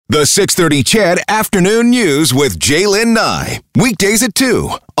The 6:30 CHED Afternoon News with Jaylen Nye. Weekdays at 2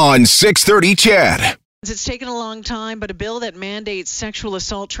 on 6:30 CHED. It's taken a long time, but a bill that mandates sexual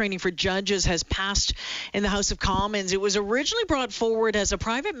assault training for judges has passed in the House of Commons. It was originally brought forward as a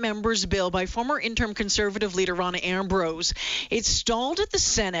private member's bill by former interim Conservative leader Rona Ambrose. It stalled at the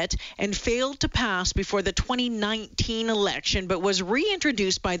Senate and failed to pass before the 2019 election, but was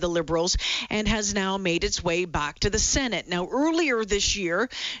reintroduced by the Liberals and has now made its way back to the Senate. Now, earlier this year,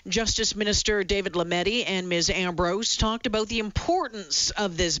 Justice Minister David Lametti and Ms. Ambrose talked about the importance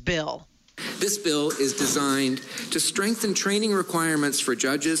of this bill. This bill is designed to strengthen training requirements for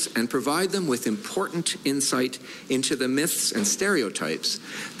judges and provide them with important insight into the myths and stereotypes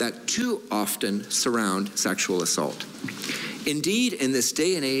that too often surround sexual assault. Indeed, in this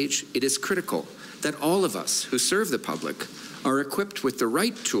day and age, it is critical that all of us who serve the public are equipped with the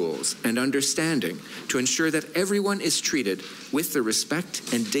right tools and understanding to ensure that everyone is treated with the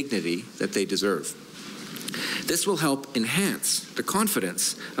respect and dignity that they deserve. This will help enhance the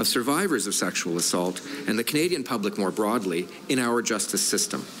confidence of survivors of sexual assault and the Canadian public more broadly in our justice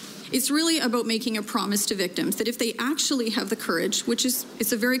system. It's really about making a promise to victims that if they actually have the courage, which is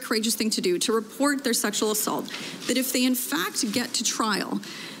it's a very courageous thing to do, to report their sexual assault, that if they in fact get to trial,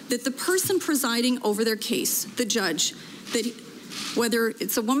 that the person presiding over their case, the judge, that whether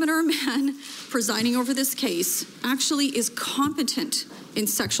it's a woman or a man presiding over this case, actually is competent in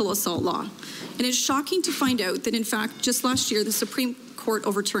sexual assault law. And it's shocking to find out that, in fact, just last year, the Supreme Court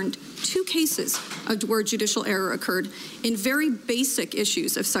overturned 2 cases of where judicial error occurred in very basic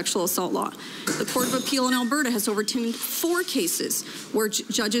issues of sexual assault law. The Court of Appeal in Alberta has overturned 4 cases where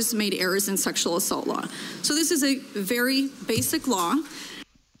judges made errors in sexual assault law. So this is a very basic law.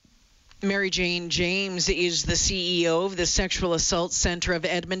 Mary Jane James is the CEO of the Sexual Assault Centre of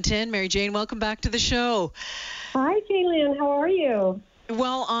Edmonton. Mary Jane, welcome back to the show. Hi, Jaylen. How are you?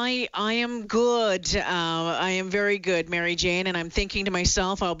 Well, I am good. I am very good, Mary Jane, and I'm thinking to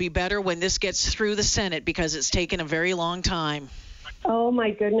myself I'll be better when this gets through the Senate because it's taken a very long time. Oh,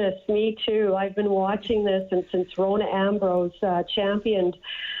 my goodness. Me too. I've been watching this, and since Rona Ambrose championed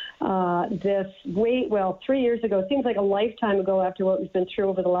this 3 years ago. It seems like a lifetime ago after what we've been through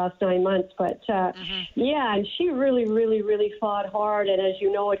over the last 9 months. But yeah, and she really, really, really fought hard. And as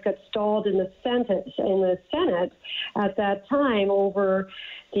you know, it got stalled in the Senate at that time over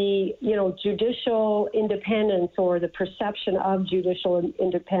the, judicial independence or the perception of judicial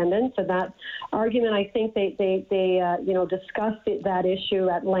independence. And that argument, I think they discussed that issue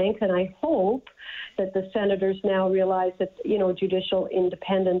at length. And I hope that the senators now realize that, judicial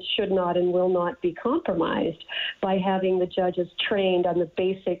independence should not and will not be compromised by having the judges trained on the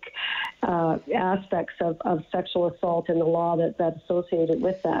basic aspects of sexual assault and the law that's associated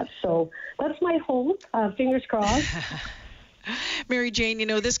with that. So that's my hope. Fingers crossed. Mary Jane,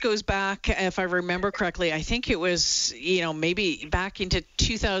 this goes back, if I remember correctly, I think it was, maybe back into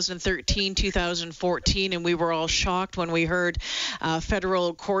 2013, 2014, and we were all shocked when we heard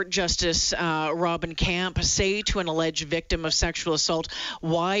federal court justice Robin Camp say to an alleged victim of sexual assault,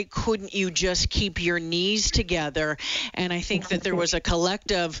 why couldn't you just keep your knees together? And I think that there was a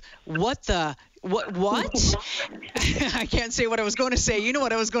collective, what? I can't say what I was going to say. You know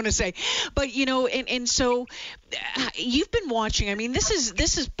what I was going to say. But, and so you've been watching. I mean, this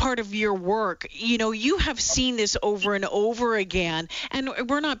is part of your work. You have seen this over and over again. And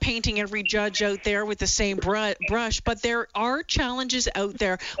we're not painting every judge out there with the same brush, but there are challenges out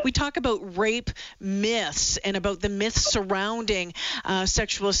there. We talk about rape myths and about the myths surrounding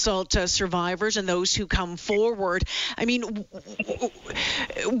sexual assault survivors and those who come forward. I mean,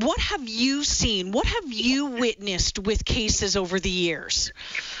 what have you seen? What have you witnessed with cases over the years?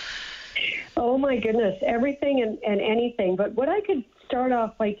 Oh, my goodness, everything and anything. But what I could start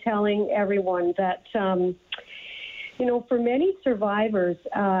off by telling everyone that, for many survivors,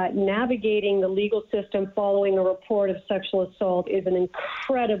 navigating the legal system following a report of sexual assault is an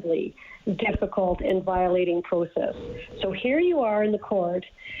incredibly difficult and violating process. So here you are in the court.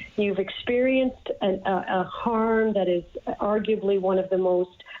 You've experienced a harm that is arguably one of the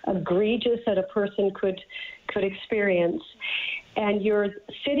most egregious that a person could experience. And you're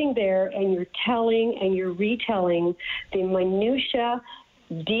sitting there and you're telling and you're retelling the minutia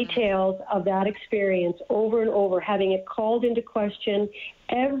details of that experience over and over, having it called into question,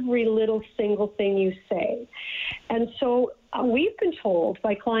 every little single thing you say. And so we've been told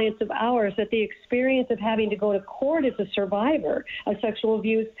by clients of ours that the experience of having to go to court as a survivor of sexual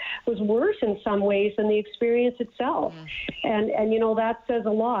abuse was worse in some ways than the experience itself. And that says a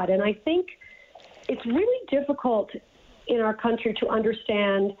lot. And I think it's really difficult in our country to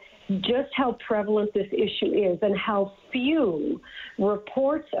understand just how prevalent this issue is and how few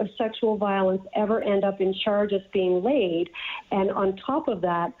reports of sexual violence ever end up in charges being laid. And on top of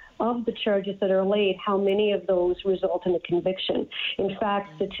that, of the charges that are laid, how many of those result in a conviction. In fact,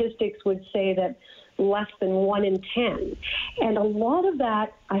 statistics would say that less than 1 in 10. And a lot of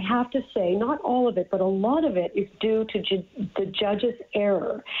that, I have to say, not all of it, but a lot of it is due to the judge's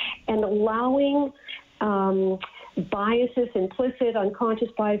error and allowing biases, implicit, unconscious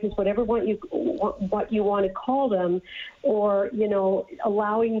biases, whatever what you want to call them, or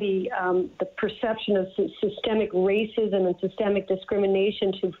allowing the perception of systemic racism and systemic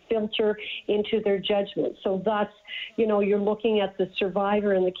discrimination to filter into their judgment. So that's you're looking at the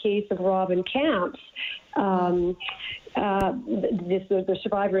survivor in the case of Robin Camps. The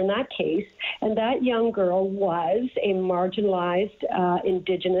survivor in that case, and that young girl was a marginalized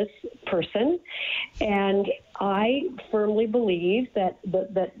Indigenous person, and I firmly believe that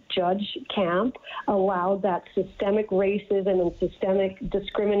Judge Camp allowed that systemic racism and systemic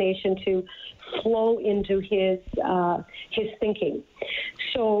discrimination to flow into his thinking.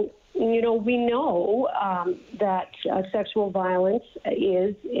 So, we know that sexual violence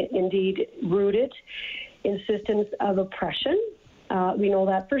is indeed rooted in systems of oppression. We know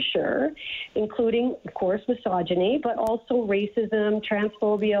that for sure, including, of course, misogyny, but also racism,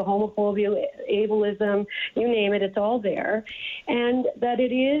 transphobia, homophobia, ableism, you name it, it's all there. And that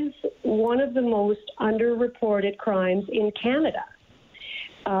it is one of the most underreported crimes in Canada.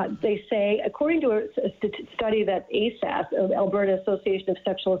 They say, according to a study that ASAS, Alberta Association of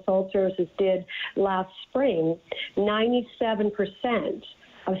Sexual Assault Services, did last spring, 97%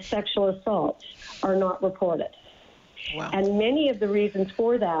 of sexual assaults are not reported. Wow. And many of the reasons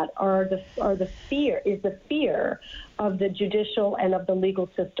for that are the fear of the judicial and of the legal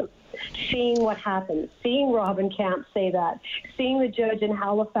system. Seeing what happened, seeing Robin Camp say that, seeing the judge in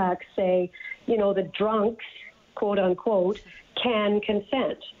Halifax say, the drunks, quote unquote, can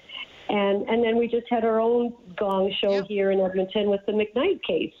consent. And then we just had our own gong show here in Edmonton with the McKnight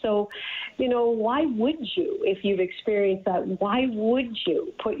case. So, why would you, if you've experienced that, why would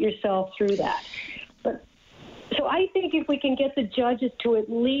you put yourself through that? So I think if we can get the judges to at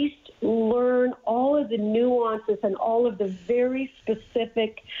least learn all of the nuances and all of the very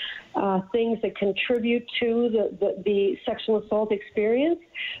specific things that contribute to the sexual assault experience,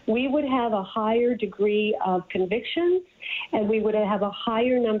 we would have a higher degree of convictions, and we would have a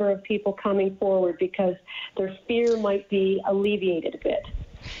higher number of people coming forward because their fear might be alleviated a bit.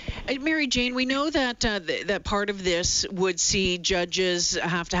 Mary Jane, we know that that part of this would see judges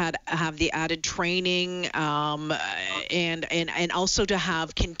have to have the added training and also to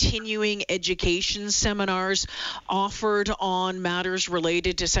have continuing education seminars offered on matters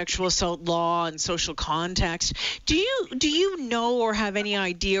related to sexual assault law and social context. Do you know or have any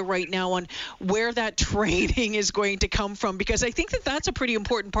idea right now on where that training is going to come from? Because I think that's a pretty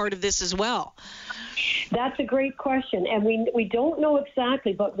important part of this as well. That's a great question, and we don't know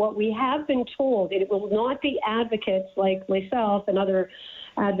exactly, but what we have been told, it will not be advocates like myself and other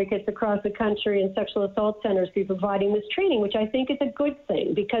advocates across the country and sexual assault centers be providing this training, which I think is a good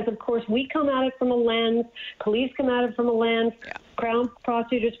thing because, of course, we come at it from a lens, police come at it from a lens, Crown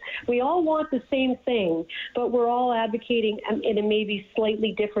prosecutors, we all want the same thing, but we're all advocating in a maybe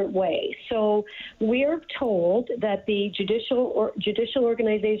slightly different way. So we're told that the judicial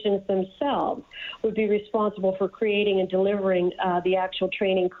organizations themselves would be responsible for creating and delivering the actual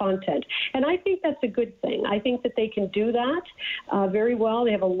training content. And I think that's a good thing. I think that they can do that very well.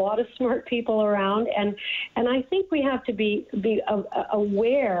 They have a lot of smart people around, and I think we have to be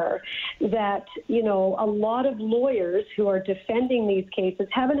aware that, a lot of lawyers who are defending these cases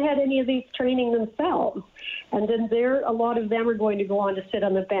haven't had any of these training themselves, and then a lot of them are going to go on to sit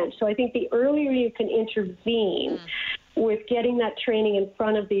on the bench. So I think the earlier you can intervene with getting that training in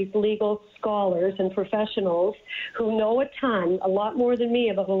front of these legal scholars and professionals who know a lot more than me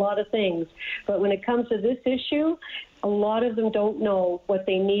about a lot of things, but when it comes to this issue, a lot of them don't know what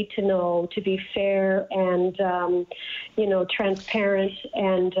they need to know to be fair and, transparent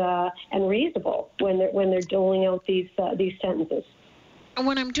and reasonable when they're doling out these sentences.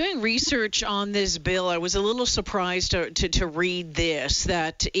 When I'm doing research on this bill, I was a little surprised to read this,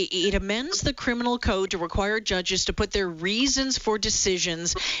 that it amends the criminal code to require judges to put their reasons for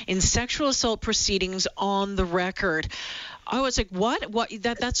decisions in sexual assault proceedings on the record. I was like, what?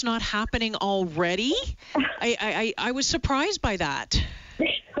 That's not happening already? I was surprised by that.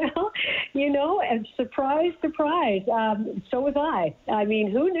 Well, And surprise, surprise. So was I. I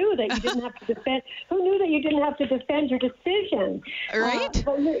mean, who knew that you didn't have to defend? Who knew that you didn't have to defend your decision? Right.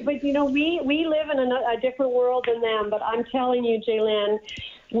 But we live in a different world than them. But I'm telling you, Jaylin,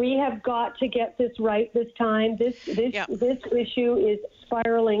 we have got to get this right this time. This issue is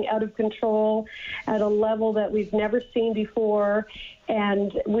spiraling out of control at a level that we've never seen before,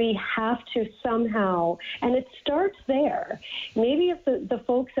 and we have to somehow, and it starts there. Maybe if the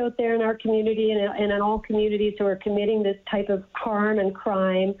folks out there in our community and in all communities who are committing this type of harm and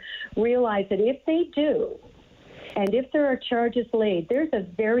crime realize that if they do, and if there are charges laid, there's a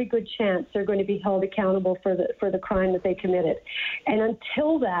very good chance they're going to be held accountable for the crime that they committed. And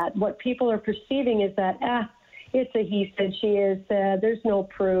until that, what people are perceiving is that, it's a he said, she is said, there's no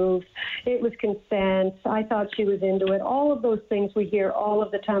proof, it was consent, I thought she was into it. All of those things we hear all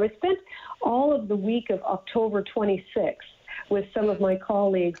of the time. I spent all of the week of October 26th with some of my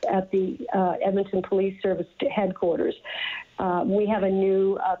colleagues at the Edmonton Police Service headquarters. We have a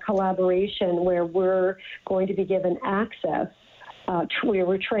new collaboration where we're going to be given access. We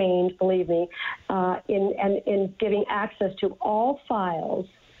were trained, believe me, in giving access to all files,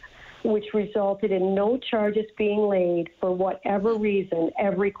 which resulted in no charges being laid for whatever reason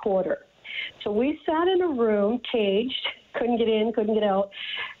every quarter. So we sat in a room, caged, couldn't get in, couldn't get out,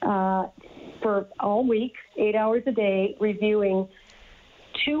 for all week, 8 hours a day, reviewing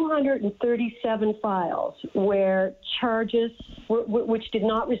 237 files where charges, which did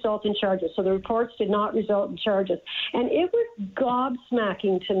not result in charges. So the reports did not result in charges. And it was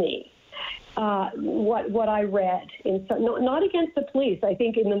gobsmacking to me. What I read, not against the police. I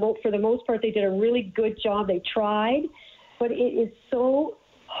think for the most part they did a really good job. They tried, but it is so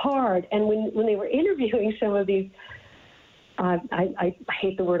hard. And when they were interviewing some of these, I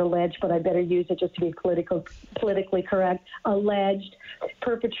hate the word alleged, but I better use it just to be politically correct. Alleged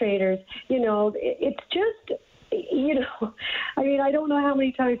perpetrators. It's just. I mean, I don't know how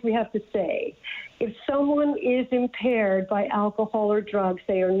many times we have to say, if someone is impaired by alcohol or drugs,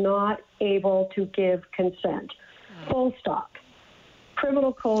 they are not able to give consent. Full stop.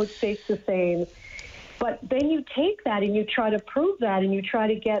 Criminal code states the same. But then you take that and you try to prove that and you try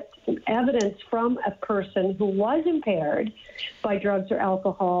to get evidence from a person who was impaired by drugs or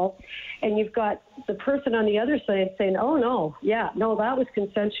alcohol, and you've got the person on the other side saying, oh, no, that was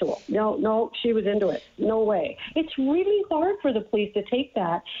consensual. No, she was into it. No way. It's really hard for the police to take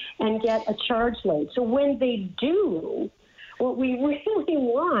that and get a charge laid. So when they do, what we really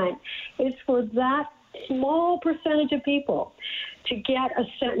want is for that small percentage of people to get a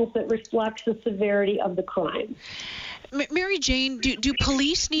sentence that reflects the severity of the crime. Mary Jane, do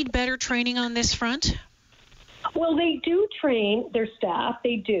police need better training on this front? Well, they do train their staff,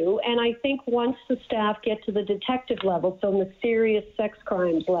 they do, and I think once the staff get to the detective level, so in the serious sex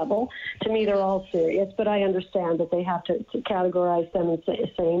crimes level, to me they're all serious, but I understand that they have to categorize them as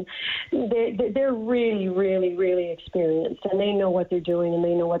same. They're really, really, really experienced, and they know what they're doing and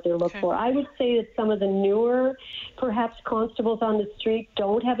they know what they're looking for. I would say that some of the newer, perhaps constables on the street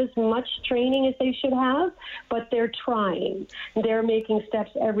don't have as much training as they should have, but they're trying. They're making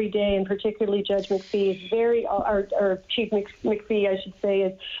steps every day, and particularly Judge McPhee is very... Our Chief McPhee, I should say,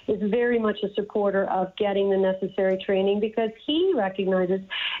 is very much a supporter of getting the necessary training, because he recognizes,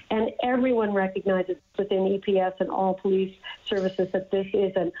 and everyone recognizes within EPS and all police services, that this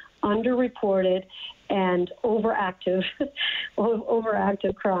is an underreported and overactive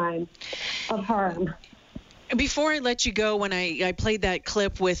crime of harm. Before I let you go, when I played that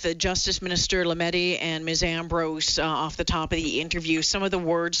clip with Justice Minister Lametti and Ms. Ambrose off the top of the interview, some of the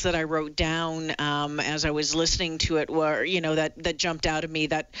words that I wrote down as I was listening to it were, that jumped out at me,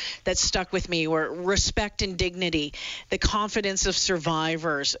 that stuck with me, were respect and dignity, the confidence of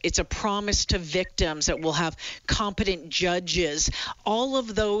survivors. It's a promise to victims that we'll have competent judges. All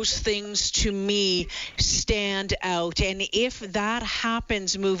of those things to me stand out. And if that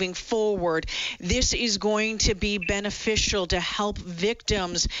happens moving forward, this is going to be beneficial to help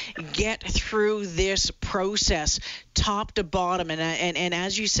victims get through this process top to bottom, and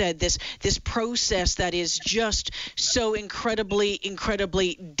as you said, this process that is just so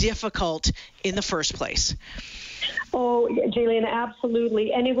incredibly difficult in the first place. Oh, Jaylin,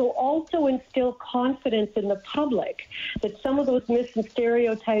 absolutely. And it will also instill confidence in the public that some of those myths and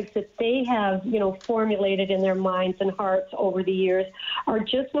stereotypes that they have, formulated in their minds and hearts over the years are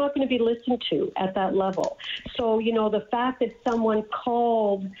just not going to be listened to at that level. So, the fact that someone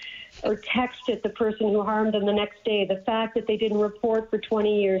called or texted the person who harmed them the next day, the fact that they didn't report for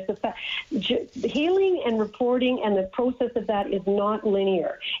 20 years, healing and reporting and the process of that is not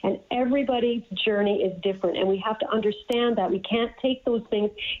linear. And everybody's journey is different. And we have to understand that. We can't take those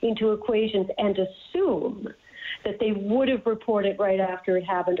things into equations and assume that they would have reported right after it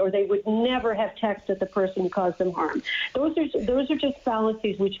happened, or they would never have texted the person who caused them harm. Those are just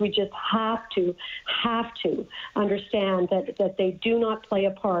fallacies which we just have to understand that they do not play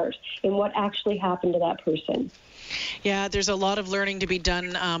a part in what actually happened to that person. Yeah, there's a lot of learning to be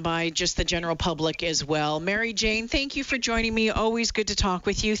done by just the general public as well. Mary Jane, thank you for joining me. Always good to talk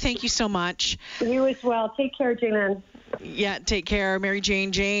with you. Thank you so much. You as well. Take care, Jaylin. Yeah, take care. Mary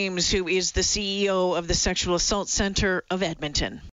Jane James, who is the CEO of the Sexual Assault Center of Edmonton.